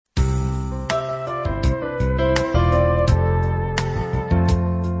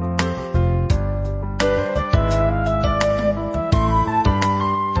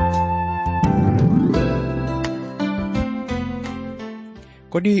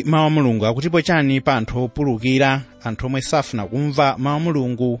Kodi mawu a Mulungu akutipo chani pa anthu opulukira, anthu omwe safuna kumva mawu a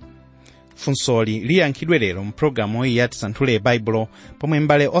Mulungu? Funsoli liyankhidwe lero mpulogalamu iyi ya Tisanthule Baibulo, pomwe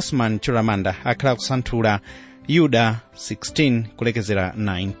m'bale Osman Chiramanda akhala kusanthula Yuda 16 kulekezera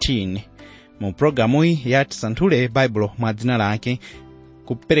 19. Mu pulogalamu iyi ya Tisanthule Baibulo mwa dzina lake,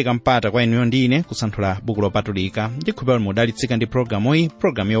 kupereka mpata kwa inuyo ndi ine kusanthula buku lopatulika. Ndikhulupirira mudalitsika ndi pulogalamu iyi,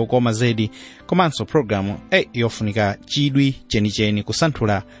 pulogalamu yokoma zedi, komanso pulogalamu yofunika chidwi chenicheni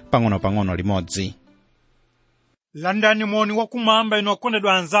kusanthula pang'ono-pang'ono limodzi. Landani moni wakumwamba inu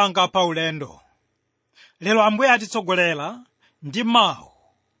okondedwa anzanga pa ulendo. Lero Ambuye atitsogolera ndi mawu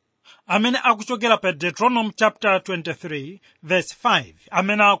amene akuchokera pa Deuteronomy chapter 23 verse 5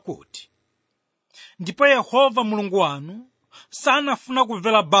 amene akuti: ndipo Yehova Mulungu wanu sanafuna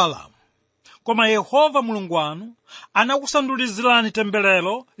kumvera Balaamu, koma Yehova Mulungu wanu anakusandulizirani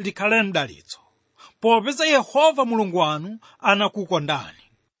temberero likhale mdalitso, popeza Yehova Mulungu wanu anakukondani.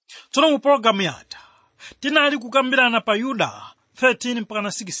 Tsono mu pulogalamu yatha tinali kukambirana pa Yuda 13 mpaka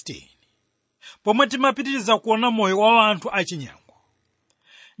 16, pomwe timapitiriza kuona moyo wa anthu achinyengo.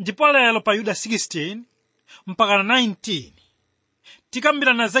 Ndipo lero pa Yuda 16 mpaka 19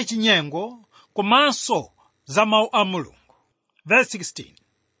 tikambirana za chinyengo komanso za mawu a Mulungu. Verse 16,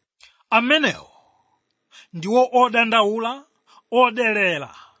 amenewo ndiwo odandaula,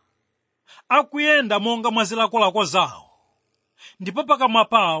 odelera, akuyenda monga mwa zilakolako zawo, ndipo pakamwa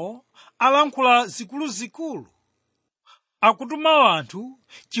pawo alankhula zikuluzikulu, akutuma anthu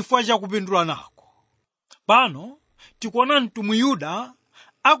chifukwa cha kupindula nako. Pano tikuona mtumwi Yuda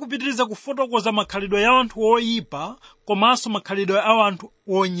akupitiriza kufotokoza makhalidwe ya anthu oyipa komanso makhalidwe a anthu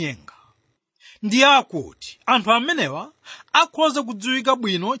onyenga. Ndiye akuti anthu amenewa akhoza kudziwika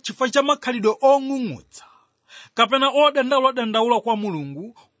bwino chifukwa cha makhalidwe ong'ung'udza kapena odandaula kwa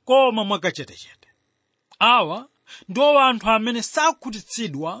Mulungu koma mwakachetechete. Awa ndiwo anthu amene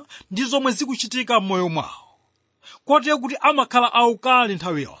sakhutitsidwa ndi zomwe zikuchitika m'moyo mwawo, kotero kuti amakhala aukali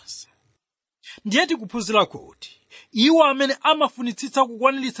nthawi yonse. Ndiye tikuphunzira kuti iwo amene amafunitsitsa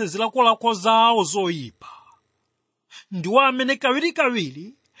kukwaniritsa zilakolako zawo zoyipa ndiwo amene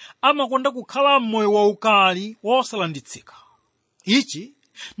kawirikawiri amakonda kukhala m'moyo waukali wosalanditsika. Ichi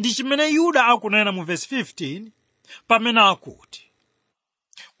ndi chimene Yuda akunena mu verse 15 pamene akuti: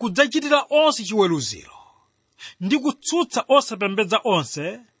 kudzachitira onse chiweruziro ndi kutsutsa osapembedza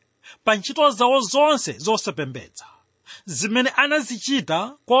onse pa ntchito zawo zonse zosapembedza zimene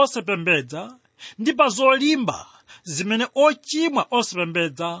anazichita kwa osapembedza, ndi pa zolimba zimene ochimwa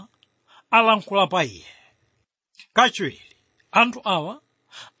osapembedza alankhula pa iye. Kachiwiri, anthu awa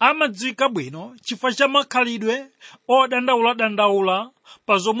amadziwika bwino chifukwa cha makhalidwe odandaula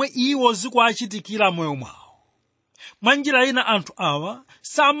pa zomwe iwo zikuachitikira moyo mwawo. Mwa njira ina anthu awa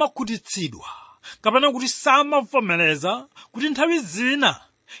samakhutitsidwa kapena kuti samavomereza kuti nthawi zina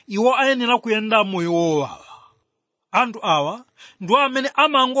iwo ayenera kuyenda moyo wowawa. Anthu awa ndiwo amene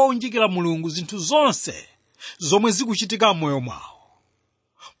amangowunjikira Mulungu zinthu zonse zomwe zikuchitika moyo mwawo,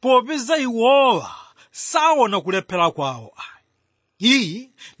 popeza iwowa saona kulephera kwawo.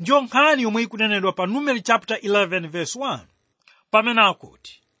 Iyi ndiyo nkhani yomwe ikunenedwa pa Numeri chapter 11 verse 1 pamene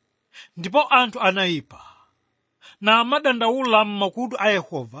akuti: ndipo anthu anaipa na amadandaula m'makutu a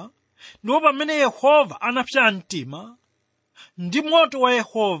Yehova, ndipo pamene Yehova anapsa mtima, ndi moto wa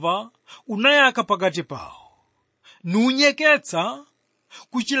Yehova unayaka pakati pawo, nunyeketsa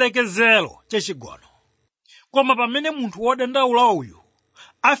ku chilekezero chachigono. Koma pamene munthu wodandaula uyu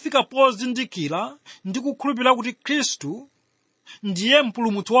afika pozindikira ndi kukhulupirira kuti Khristu ndiye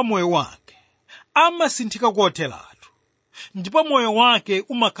mpulumutsi wa moyo wake, amasinthika kotheratu, ndipo moyo wake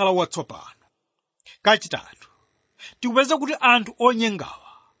umakhala watsopano. Kachitatu, tikupeza kuti anthu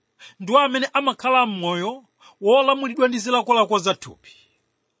onyengawa ndiwo amene amakhala m'moyo wolamulidwa ndi zilakolako za thupi.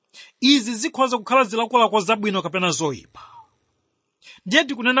 Izi zikhoza kukhala zilakolako zabwino kapena zoyipa. Ndiye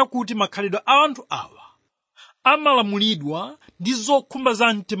tikunena kuti makhalidwe a anthu awa amalamulidwa ndi zokhumba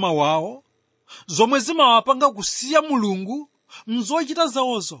za mtima wawo, zomwe zimawapanga kusiya Mulungu mzochita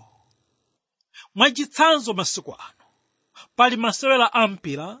zawozo. Mwachitsanzo, masiku ano pali masewera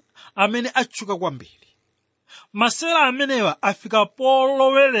ampira amene atchuka kwambiri. Masewera amenewa afika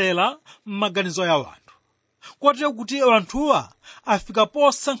polowerera m'maganizo ya anthu, kotero kuti anthuwa afika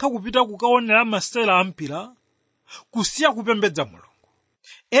posankha kupita kukaonera masewera ampira kusiya kupembedza Mulungu.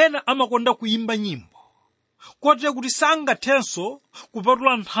 Ena amakonda kuyimba nyimbo, kotero kuti sangathenso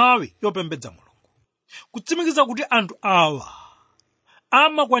kupatula nthawi yopembedza Mulungu. Kutsimikiza kuti anthu awa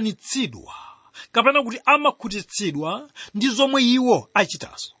amakwanitsidwa kapena kuti amakhutitsidwa ndi zomwe iwo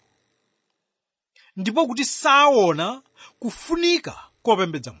achitazo, ndipo kuti saona kufunika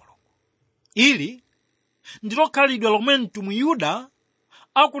kopembedza Mulungu. Ili ndilo khalidwe lomwe mtumwi Yuda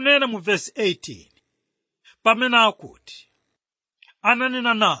akunena mu vesi 18 pamene akuti,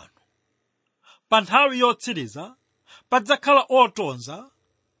 ananena nanu, pa nthawi yotsiriza padzakhala otonza,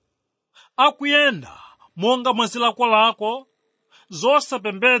 akuyenda monga mwa zilakolako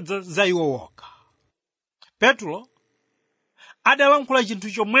zosapembedza za iwo wokha. Petro adalankhula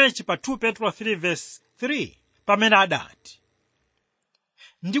chinthu chomwechi pa 2 Petro 3 verse 3 pamene adati,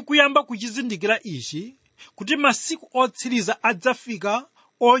 ndikuyamba kuchizindikira ichi kuti masiku otsiriza adzafika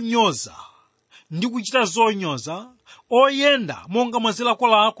onyoza ndi kuchita zonyoza, oyenda monga mwa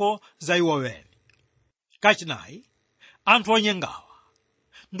zilakolako za iwo weni. Kachinayi, anthu onyengawa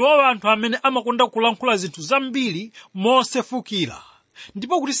ndiwo anthu amene amakonda kulankhula zinthu zambiri mosefukira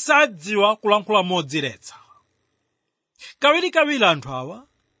ndipo kuti sadziwa kulankhula modziretsa. Kawirikawiri anthu awa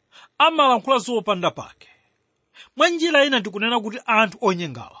amalankhula zopanda pake. Mwa njira ina tikunena kuti anthu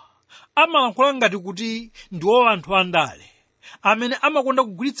onyengawa amalankhula ngati kuti ndiwo anthu andale amene amakonda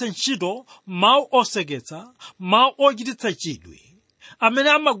kugwiritsa ntchito mawu oseketsa, mawu ochititsa chidwi, amene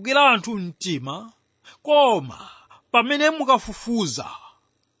amagwira anthu mtima, koma pamene mukafufuza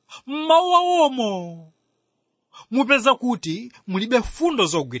m'mawu awomo mupeza kuti mulibe fundo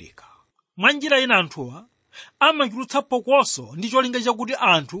zogwirika. Mwa njira ina anthuwa amachulutsa phokoso ndi cholinga chakuti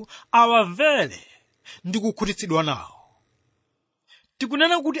anthu awamvere ndi kukhutitsidwa nawo.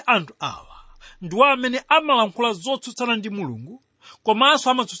 Tikunena kuti anthu awa ndiwo amene amalankhula zotsutsana ndi Mulungu, komanso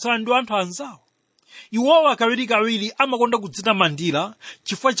amatsutsana ndi anthu anzawo. Iwowa kawirikawiri amakonda kudzitamandira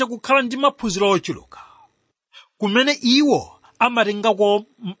chifukwa chakukhala ndi maphunziro ochuluka, kumene iwo amatengako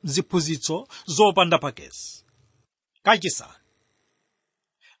ziphunzitso zopanda pakezi. Kachisanu,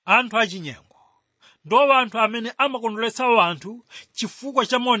 anthu achinyengo ndiwo anthu amene amakondweretsa anthu chifukwa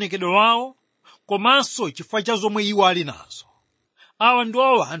cha maonekedwe wawo, komanso chifukwa cha zomwe iwo ali nazo. Awa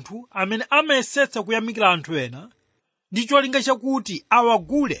ndiwo anthu amene amayesetsa kuyamikira anthu ena ndi cholinga chakuti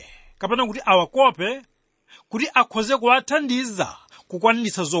awagule kapena kuti awakope kuti akhoze kuwathandiza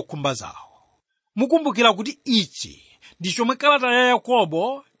kukwaniritsa zokhumba zawo. Mukumbukira kuti ichi ndi chomwe kalata ya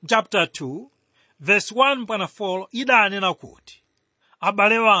Yakobo chapter 2 verse 1-4 idanena kuti,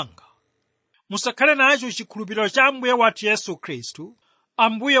 abale wanga, musakhale nacho chikhulupiriro cha Ambuye wathu Yesu Khristu,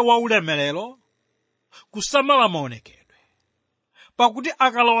 Ambuye wa ulemerero, kusamala maonekedwe. Pakuti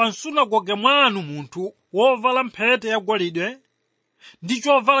akalowa m'sunagoge mwanu munthu wovala mphete yagolide ndi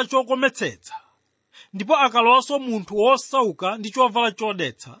chovala chokometsetsa, ndipo akalowanso munthu wosauka ndi chovala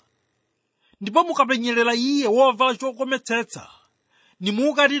chodetsa, ndipo mukapenyerera iye wovala chokometsetsa,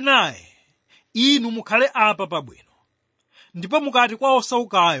 nimukati naye, inu mukhale apa pabwino, ndipo mukati kwa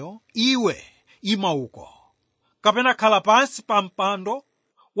osaukayo, iwe ima uko, kapena khala pansi pa mpando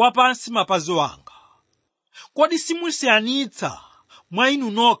wapansi mapazi wanga. Kodi simusiyanitsa mwa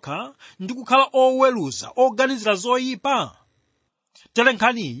inu nokha ndi kukhala oweruza oganizira zoyipa? Tere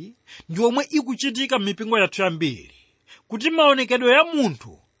nkhaniyi ndi omwe ikuchitika m'mipingo yathu yambiri, kuti maonekedwe ya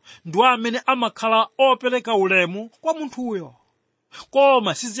munthu ndiwo amene amakhala opereka ulemu kwa munthuyo.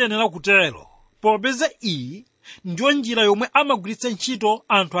 Koma siziyenera kutero, popeza iyi ndiyo njira yomwe amagwiritsa ntchito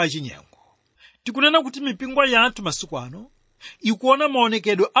anthu achinyengo. Tikunena kuti mipingo yathu masiku ano ikuona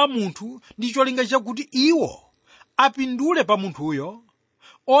maonekedwe a munthu ndi cholinga chakuti iwo apindule pa munthuyo,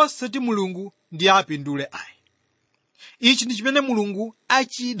 osati Mulungu ndi apindule ayi. Ichi ndi chimene Mulungu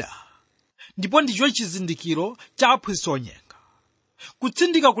achida, ndipo ndicho chizindikiro cha aphunzitsi onyenga.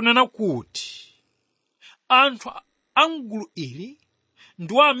 Kutsindika kunena kuti anthu a mgulu ili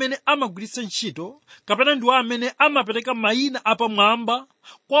ndiwo amene amagwiritsa ntchito kapena ndiwo amene amapereka mayina apamwamba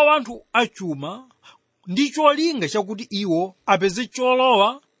kwa anthu achuma ndi cholinga chakuti iwo apeze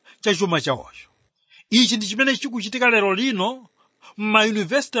cholowa cha chuma chawocho. Ichi ndi chimene chikuchitika lero lino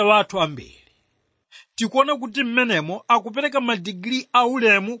m'mayunivesiti wathu ambiri. Tikuona kuti mmenemo akupereka madigiri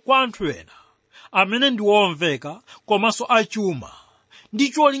aulemu kwa anthu ena amene ndi womveka komanso achuma ndi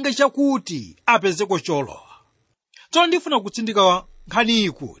cholinga chakuti apezeko cholowa. Tsono ndifuna kutsindika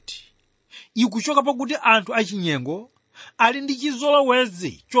nkhaniyi kuti ikuchoka pakuti anthu achinyengo ali ndi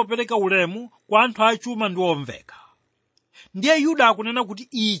chizolowezi chopereka ulemu kwa anthu achuma ndi womveka. Ndiye Yuda akunena kuti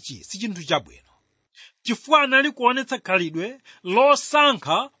ichi si chinthu chabwino, chifukwa anali kuonetsa khalidwe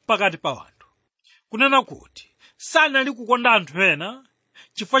losankha pakati pa anthu. Kunena kuti sanali kukonda anthu ena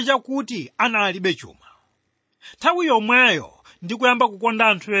chifukwa chakuti analibe chuma. Nthawi yomweyo ndi kuyamba kukonda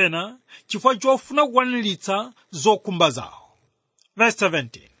anthu ena chifukwa chofuna kukwaniritsa zokhumba zawo. Verse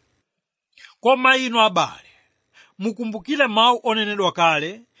 17. Koma inu abale, mukumbukire mawu onenedwa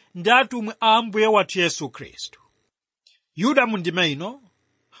kale ndi atumwi a Ambuye wathu Yesu Khristu. Yuda mundime ino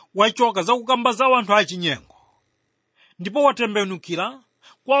wachoka zakukamba za anthu achinyengo, ndipo watembenukira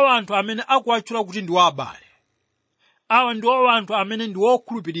kwa anthu amene akuwatchula kuti ndi abale. Awa ndiwo anthu amene ndi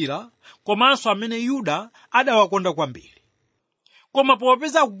okhulupirira komanso amene Yuda adawakonda kwambiri. Koma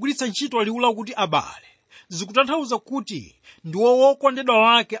popeza akugwiritsa ntchito liwu lakuti abale, zikutanthauza kuti ndiwo wokondedwa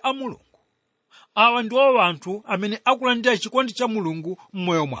wake a Mulungu. Awa ndiwo anthu amene akulandira chikondi cha Mulungu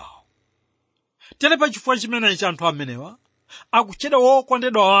m'moyo mwawo. Tere pa chifukwa chimenechi anthu amenewa akutchedwa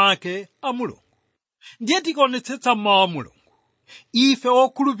wokondedwa wake a Mulungu. Ndiye tikaonetsetsa mawu a Mulungu, ife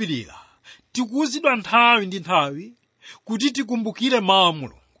okhulupirira tikuwuzidwa nthawi ndi nthawi kuti tikumbukire mawu a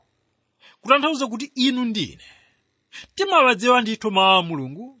Mulungu. Kutanthauza kuti inu ndine timawadziwa ndithu mawu a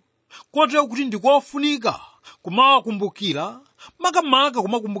Mulungu, kotero kuti ndikofunika kumawakumbukira, makamaka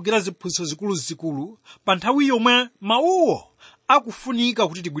kumakumbukira ziphunzitso zikuluzikulu pa nthawi yomwe mawuwo akufunika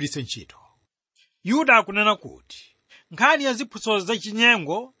kuti tigwiritse ntchito. Yuda akunena kuti nkhani ya ziphunzitso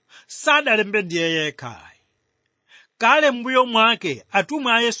zachinyengo sadalembe ndiye yekha. Kale mbuyo mwake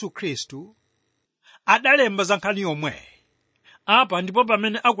atumwi a Yesu Khristu adalemba za nkhani yomwe. Apa ndipo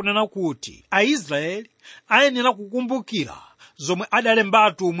pamene akunena kuti Aisraeli ayenera kukumbukira zomwe adalemba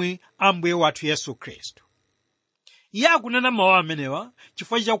atumwi a Mbuye wathu Yesu Khristu. Iye akunena mawu amenewa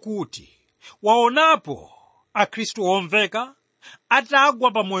chifukwa chakuti waonapo Akhristu omveka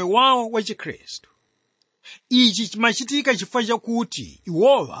atagwa pa moyo wawo wa Chikhristu. Ichi chimachitika chifukwa chakuti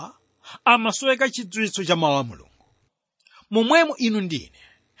iwowa amasoweka chidziwitso cha mawu a Mulungu. Momwemo inu ndine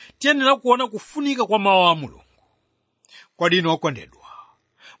tiyenera kuona kufunika kwa mawu a Mulungu. Kodi inu okondedwa,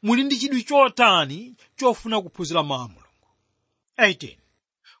 muli ndi chidwi chotani chofuna kuphunzira mawu a Mulungu? 18.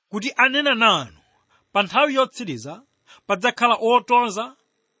 Kuti anena nanu pa nthawi yotsiriza padzakhala otonza,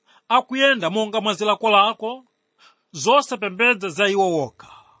 akuyenda monga mwa zilakolako zosapembedza za iwo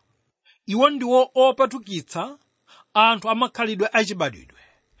wokha. Iwo ndiwo opatukitsa anthu amakhalidwe achibadwidwe,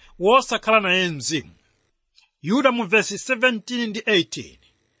 wosakhala naye mzimu. Yuda mu vesi 17 ndi 18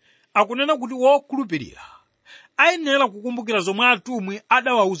 akunena kuti wokhulupirira ayenera kukumbukira zomwe atumwi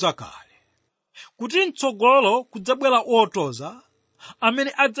adawauza kale, kuti mtsogolo kudzabwera otoza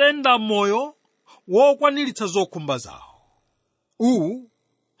amene adzayenda moyo wokwaniritsa zokhumba zawo. Uwu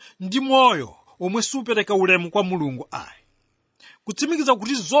ndi moyo omwe supereka ulemu kwa Mulungu ayi, kutsimikiza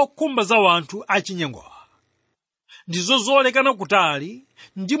kuti zokhumba za wanthu achinyengowa ndizo zolekana kutali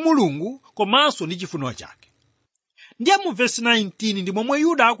ndi Mulungu komanso ndi chifuniro chake. Ndiye mu vesi 19 ndi momwe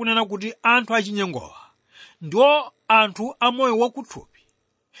Yuda akunena kuti anthu achinyengowa ndiwo anthu amoyo wakuthupi,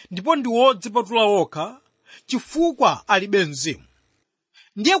 ndipo ndiwo dzipatula wokha chifukwa alibe mzimu.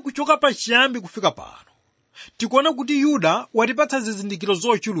 Ndiye kuchoka pa chiyambi kufika pano tikuona kuti Yuda watipatsa zizindikiro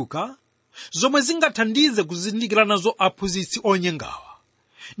zochuluka zomwe zingathandize kuzindikira nazo aphunzitsi onyengawa,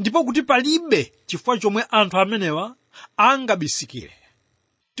 ndipo kuti palibe chifukwa chomwe anthu amenewa angabisikire.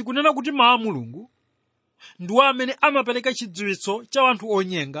 Tikunena kuti mawu a Mulungu ndiwo amene amapereka chidziwitso cha anthu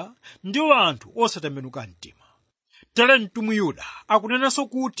onyenga ndi anthu osatembenuka mtima. Tere mtumwi Yuda akunenanso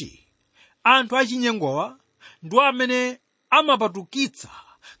kuti anthu achinyengowa ndiwo amene amapatukitsa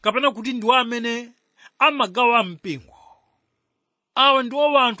kapena kuti ndiwo amene amagawa mpingo. Awa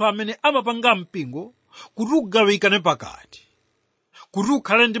ndiwo anthu amene amapanga mpingo kuti ugawikane pakati, kuti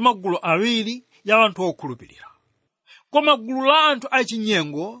ukhale ndi magulu awiri ya anthu okhulupirira. Koma gulu la anthu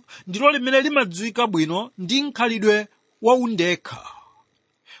achinyengo ndilo limene limadziwika bwino ndi mkhalidwe waundekha.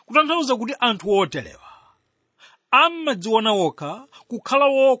 Kutanthauza kuti anthu oterewa amadziona wokha kukhala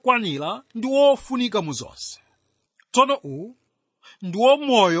wokwanira ndi wofunika mu zonse. Tsono uwu ndiwo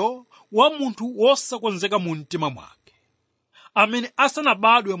moyo wa munthu wosakonzeka mu mtima mwake, amene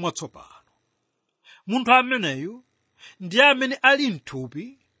asanabadwe mwatsopano. Munthu ameneyu ndiye amene ali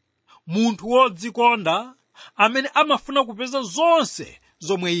mthupi, munthu wodzikonda, amene amafuna kupeza zonse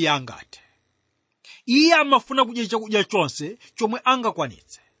zomwe iye angathe. Iye amafuna kudya chakudya chonse chomwe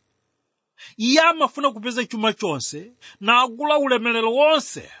angakwanitse. Iye amafuna kupeza chuma chonse na agula ulemerero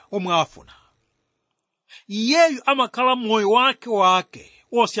wonse omwe afuna. Iyeyu amakhala moyo wake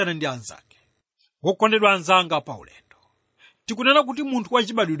osiyana ndi anzake. Wokondedwa anzanga pa ulendo, tikunena kuti munthu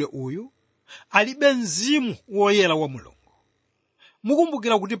wachibadwidwe uyu alibe mzimu woyera wa Mulungu.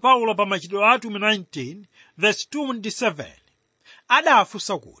 Mukumbukira kuti Paulo pa machitidwe a atumwi 19 verse 2 ndi 7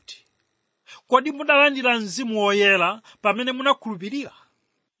 adafunsa kuti, kodi mudalandira mzimu woyera pamene munakhulupirira?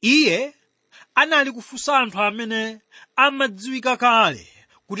 Iye anali kufunsa anthu amene amadziwika kale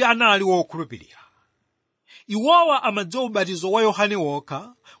kuti anali wokhulupirira. Iwowa amadziwa ubatizo wa Yohane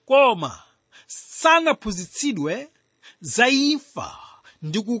wokha, koma sanaphunzitsidwe za imfa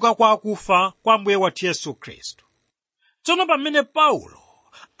ndi kuuka kwa akufa kwa Mbuye wathu Yesu Khristu. Tsono pamene Paulo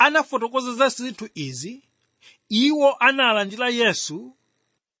anafotokoza za zinthu izi, iwo analandira Yesu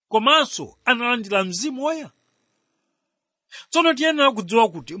komanso analandira mzimu woyera. Tsono tiyenera kudziwa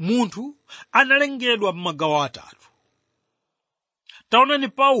kuti munthu analengedwa m'magawo atatu. Taonani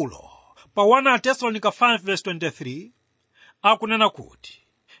Paulo pa 1 Tesalonika 5:23 akunena kuti,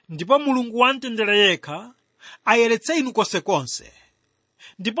 ndipo Mulungu wamtendere yekha ayeretse inu konsekonse,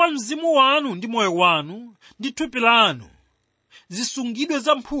 ndipo mzimu wanu ndi moyo wanu ndi thupi lanu zisungidwe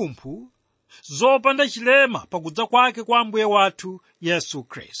zamphumphu zopanda chilema pakudza kwake kwa Ambuye wathu Yesu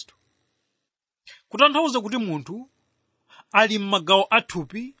Khristu. Kutanthauza kuti munthu ali m'magawo a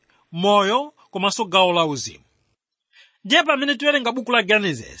thupi, moyo komanso gawo la uzimu. Ndiye pamene tiwerenga buku la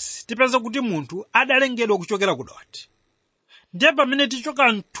Genesis tipeza kuti munthu adalengedwa kuchokera ku dothi. Ndiye pamene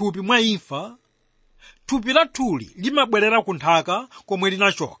tichoka m'thupi mwa imfa, thupi lathuli limabwerera ku nthaka komwe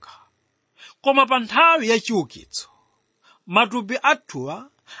linachoka. Koma pa nthawi ya chiukitso matupi athuwa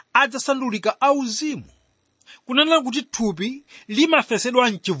adzasandulika auzimu, kunena kuti thupi limafesedwa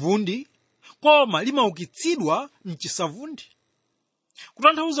mchivundi koma limaukitsidwa mchisavundi.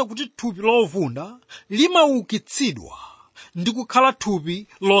 Kutanthauza kuti thupi lovunda limaukitsidwa ndi kukhala thupi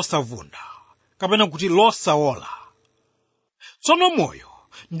losavunda, kapena kuti losawola. Tsono moyo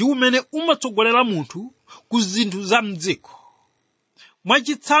ndi umene umatsogolera munthu ku zinthu za mdziko.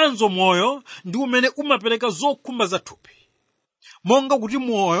 Mwachitsanzo moyo ndi umene umapereka zokhumba za thupi. Monga kuti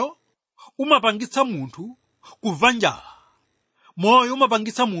moyo umapangitsa munthu kumva njala, moyo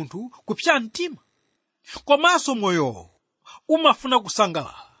umapangitsa munthu kupsa mtima. Komanso moyo umafuna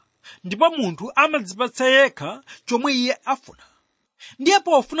kusangalala, ndipo munthu amadzipatsa yekha chomwe iye afuna. Ndiye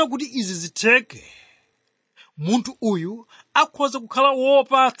pofuna kuti izi zitheke, munthu uyu akhoza kukhala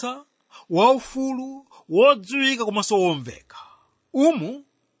wopatsa, waufulu, wodziwika komanso womveka. Umu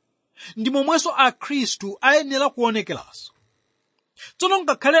ndi momwenso Akhristu ayenera kuonekeranso. Tsono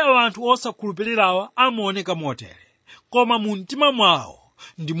ngakhale anthu osakhulupirirawa amaoneka motere, koma mu mtima mwawo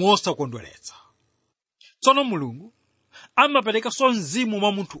ndi mosakondweretsa. Tsono Mulungu amaperekanso mzimu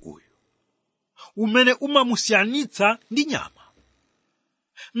mwa munthu uyu, umene umamusiyanitsa ndi nyama.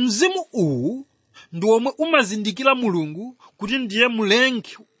 Mzimu uwu ndi omwe umazindikira Mulungu kuti ndiye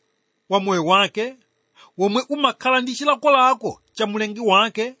mlengi wa moyo wake, womwe umakhala ndi chilakolako cha mlengi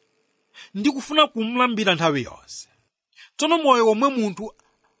wake ndi kufuna kumulambira nthawi yonse. Tsono moyo womwe munthu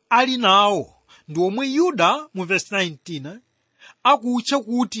ali nawo ndi omwe Yuda mu verse 19 akutcha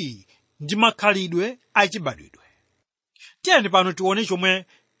kuti ndi makhalidwe achibadwidwe. Tiyeni pano tione chomwe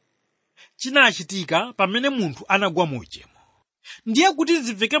chinachitika pamene munthu anagwa mu uchimo. Ndiye kuti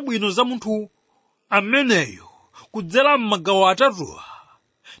zimveke bwino za munthu ameneyo kudzera m'magawo atatuwa,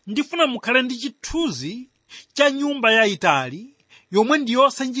 ndifuna mukhale ndi chithunzi cha nyumba yayitali yomwe ndi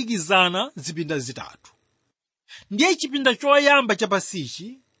yosanjikizana zipinda zitatu. Ndiye chipinda choyamba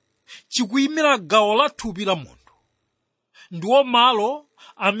chapasichi chikuyimira gawo la thupi la munthu, ndiwo malo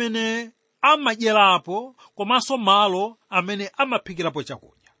amene amadyerapo komanso malo amene amaphikirapo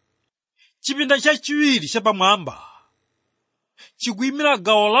chakudya. Chipinda chachiwiri chapamwamba chikuyimira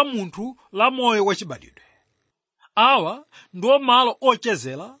gawo la munthu la moyo wachibadwidwe. Awa ndiwo malo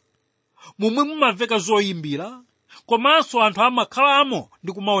ochezera momwe mumamveka zoyimbira, komanso anthu amakhalamo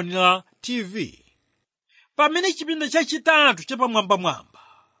ndi kumaonera TV. Pamene chipinda chachitatu chapamwambamwamba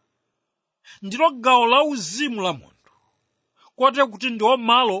ndilo gawo la uzimu la munthu, kotero kuti ndiwo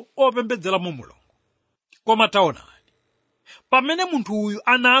malo opembedzeramo Mulungu. Koma taonani, pamene munthu uyu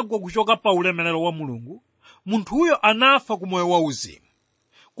anagwa kuchoka pa ulemerero wa Mulungu, munthu uyo anafa ku moyo wauzimu,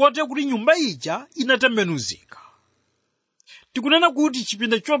 kotero kuti nyumba ija inatembenuzika. Tikunena kuti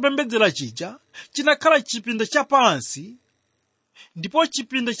chipinda chopembedzera chija chinakhala chipinda chapansi, ndipo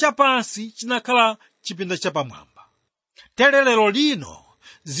chipinda chapansi chinakhala chipinda chapamwamba. Tere lero lino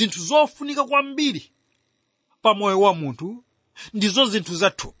zinthu zofunika kwambiri pa moyo wa munthu ndizo zinthu za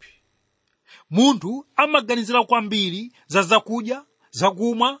thupi. Munthu amaganizira kwambiri za zakudya,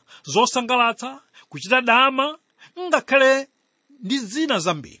 zakumwa, zosangalatsa, kuchita dama, ngakhale ndi zina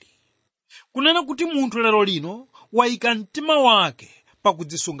zambiri. Kunena kuti munthu lero lino wayika mtima wake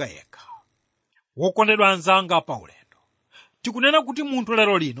pakudzisunga yekha. Wokondedwa anzanga pa ulendo, tikunena kuti munthu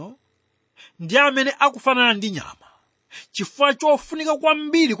lero lino ndi amene akufanana ndi nyama, chifukwa chofunika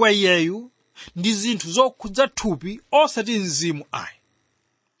kwambiri kwa iyeyu ndi zinthu zokhudza thupi osati mzimu ayi.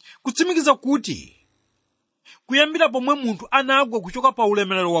 Kutsimikiza kuti kuyambira pomwe munthu anagwa kuchoka pa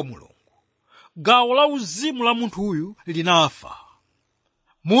ulemerero wa Mulungu, gawo la uzimu la munthu uyu linafa.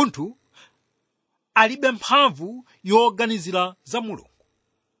 Munthu alibe mphamvu yoganizira za Mulungu,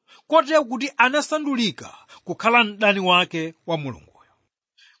 kotero kuti anasandulika kukhala mdani wake wa Mulunguyo.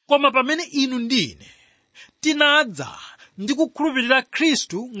 Koma pamene inu ndi ine tinadza ndi kukhulupirira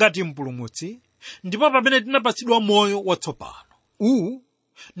Khristu ngati mpulumutsi, ndipo pamene tinapatsidwa moyo watsopano, uwu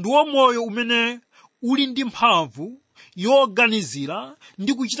ndiwo moyo umene uli ndi mphamvu yoganizira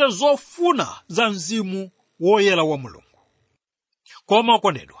ndi kuchita zofuna za mzimu woyera wa Mulungu. Koma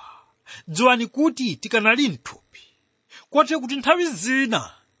okondedwa, dziwani kuti tikanali mthupi, kote kuti nthawi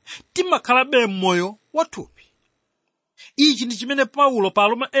zina timakhalabe m'moyo wa thupi. Ichi ndi chimene Paulo pa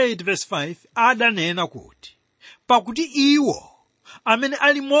Roma 8:5 adanena kuti, pakuti iwo amene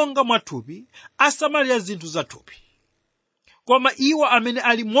ali monga mwa thupi asamalira zinthu za thupi, koma iwo amene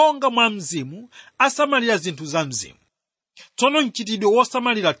ali monga mwa mzimu asamalira zinthu za mzimu. Tsono mchitidwe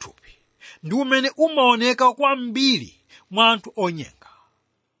wosamalira thupi ndi umene umaoneka kwambiri mwa anthu onyenga.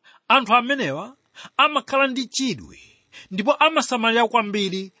 Anthu amenewa amakhala ndi chidwi ndipo amasamalira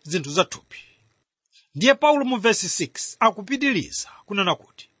kwambiri zinthu za thupi. Ndiye Paulo mu verse 6 akupitiriza kunena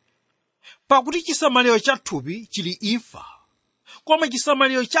kuti, pakuti chisamaliro cha thupi chili imfa, koma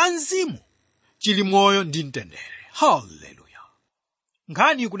chisamaliro cha mzimu chili moyo ndi mtendere. Haleluya!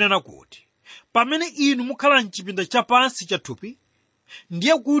 Nkhani ikunena kuti pamene inu mukhala mchipinda chapansi cha thupi,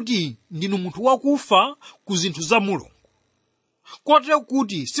 ndiye kuti ndinu munthu wakufa ku zinthu za Mulungu, kotero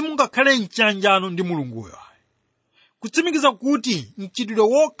kuti simungakhale mchanjano ndi Mulunguyo. Kutsimikiza kuti mchitidwe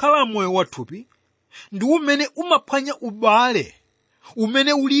wokhala moyo wa thupi ndi umene umaphwanya ubale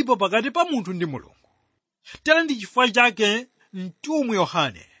umene ulipo pakati pa munthu ndi Mulungu. Tera ndi chifukwa chake mtumwi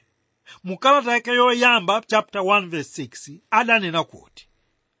Yohane mu kalata yake yoyamba chapter 1 verse 6 adanena kuti,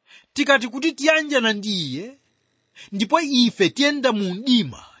 tikati kuti tiyanjana ndi iye, ndipo ife tiyenda mu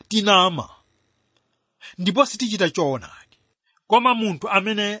mdima tinama, ndipo sitichita choonadi. Koma munthu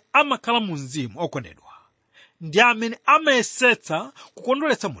amene amakhala mu mzimu, okondedwa, ndi amene amayesetsa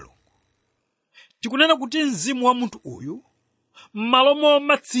kukondweretsa Mulungu. Tikunena kuti mzimu wa munthu uyu, m'malo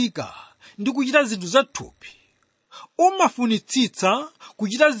momatsika ndi kuchita zinthu za thupi, umafunitsitsa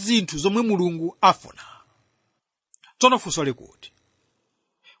kuchita zinthu zomwe Mulungu afuna. Tsono funso likuti,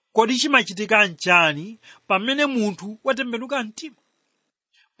 kodi chimachitika nchani pamene munthu watembenuka mtima?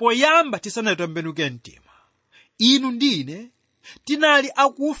 Poyamba tisanatembenuke mtima, inu ndi ine tinali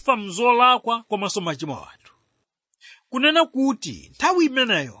akufa mzolakwa komanso machimo athu. Kunena kuti nthawi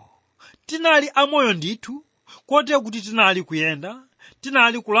imeneyo tinali amoyo ndithu, kotero kuti tinali kuyenda,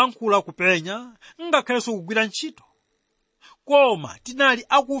 tinali kulankhula, kupenya, ngakhalenso kugwira ntchito, koma tinali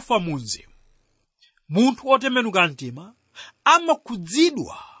akufa mu mzimu. Munthu otembenuka mtima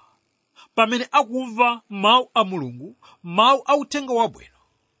amakhudzidwa pamene akumva mawu a Mulungu, mawu a uthenga wabwino.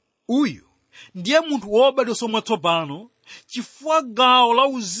 Uyu ndiye munthu wobadwanso mwatsopano, chifukwa gawo la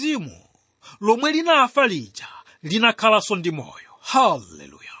uzimu lomwe linafa lija linakhalanso ndi moyo.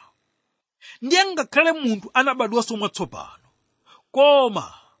 Haleluya! Ndiye ngakhale munthu anabadwanso mwatsopano,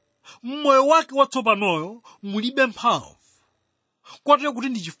 koma mmoyo wake watsopanoyo mulibe mphamvu, kotero kuti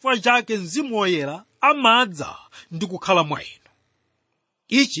ndi chifukwa chake Mzimu Woyera amadza ndi kukhala mwa inu.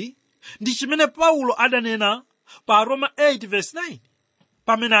 Ichi ndi chimene Paulo adanena pa Roma 8 verse 9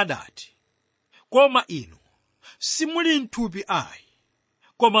 pamene adati, koma inu simuli mthupi ayi,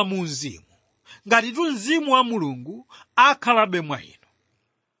 koma mu mzimu, ngati tu Mzimu wa Mulungu akhalabe mwa inu.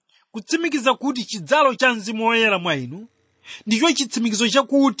 Kutsimikiza kuti chidzalo cha Mzimu Woyera mwa inu ndicho chitsimikizo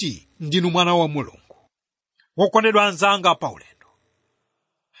chakuti ndinu mwana wa Mulungu. Wokondedwa anzanga pa ulendo,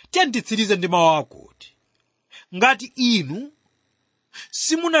 tiyanditsirize ndi mawu akuti, ngati inu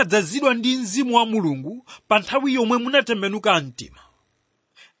simunadzazidwa ndi Mzimu wa Mulungu pa nthawi yomwe munatembenuka mtima,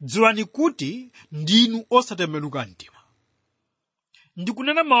 dziwani kuti ndinu osatembenuka mtima.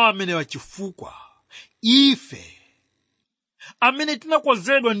 Ndikunena mawu amenewa chifukwa ife amene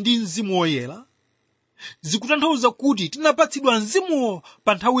tinakonzedwa ndi Mzimu Woyera, zikutanthauza kuti tinapatsidwa mzimuwo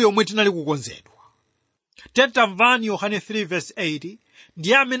pa nthawi yomwe tinali kukonzedwa. Tamvani Yohane 3 verse 8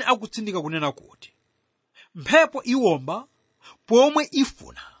 ndiye amene akutsindika kunena kuti, mphepo iwomba pomwe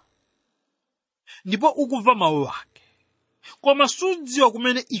ifuna, ndipo ukumva mawu ake, koma sudziwa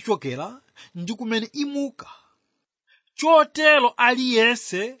kumene ichokera ndi kumene imuka. Chotero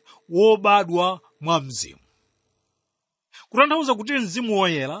aliyense wobadwa mwa mzimu. Kutanthauza kuti Mzimu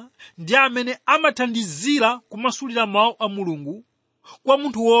Woyera ndiye amene amathandizira kumasulira mawu a Mulungu kwa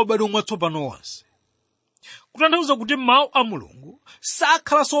munthu wobadwa mwatsopano wonse. Kutanthauza kuti mawu a Mulungu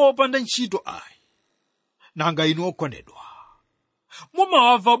sakhalanso opanda ntchito ayi. Nanga inu okondedwa,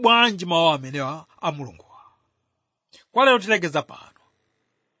 mumawamva bwanji mawu amenewa a Mulungu? Kwa lero tilekeza pano.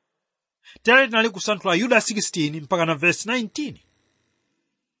 Tere tinali kusanthula Yuda 16 mpaka na verse 19,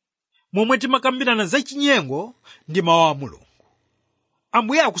 momwe timakambirana za chinyengo ndi mawu a Mulungu.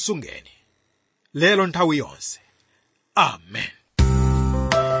 Ambuye akusungeni lero nthawi yonse. Amen.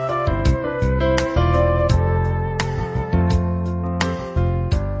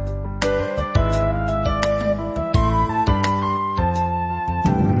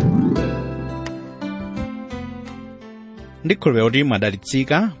 Ndikhulupirira kuti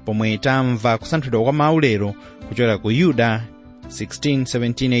mwadalitsika pomwe tamva kusanthulidwa kwa mawu lero kuchokera ku Yuda 16,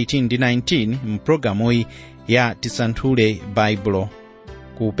 17, 18 ndi 19 mpulogalamuyi ya tisanthule baibulo,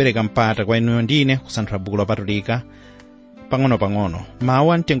 kupereka mpata kwa inuyo ndine kusanthula buku lopatulika pang'ono-pang'ono,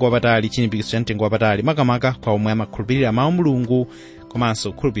 mawu a mtengo wapatali, chilimbikitso cha mtengo wapatali, makamaka kwa omwe amakhulupirira mawu Mulungu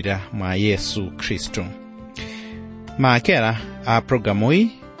komanso kukhulupirira mwa Yesu Khristu. Maakera a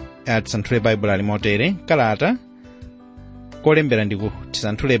pulogalamuyi ya tisanthule baibulo ali motere: kalata kolembera ndi ku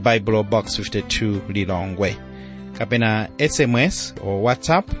tisanthule baibulo box 52 Lilongwe, kapena SMS o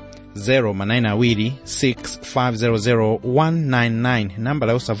WhatsApp 0manayinawiri6500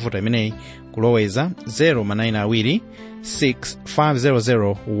 nambala yosavuta imeneyi kuloweza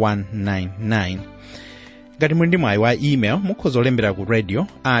 0manayinawiri6500 ngati muli ndi mwayi wa email mukhoza olembera ku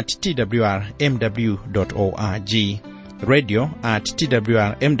radio@twrmw.org,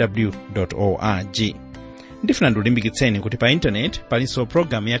 radio@twrmw.org. ndifuna ndikulimbikitseni kuti pa intaneti palinso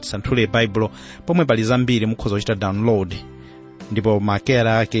programu ya tisanthule baibulo pomwe pali zambiri mukhoza kuchita download, ndipo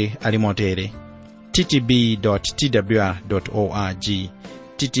maakera ake ali motere: ttb.twr.org,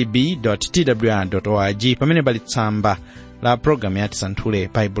 ttb.twr.org, pamene pali tsamba la programu ya tisanthule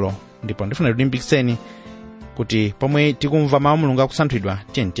baibulo. ndipo ndifuna ndikulimbikitseni kuti pomwe tikumva mawu Mulungu akusanthulidwa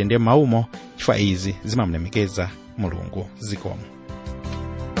tiyende mawumo, chifukwa izi zimamulemekeza Mulungu. Zikomo.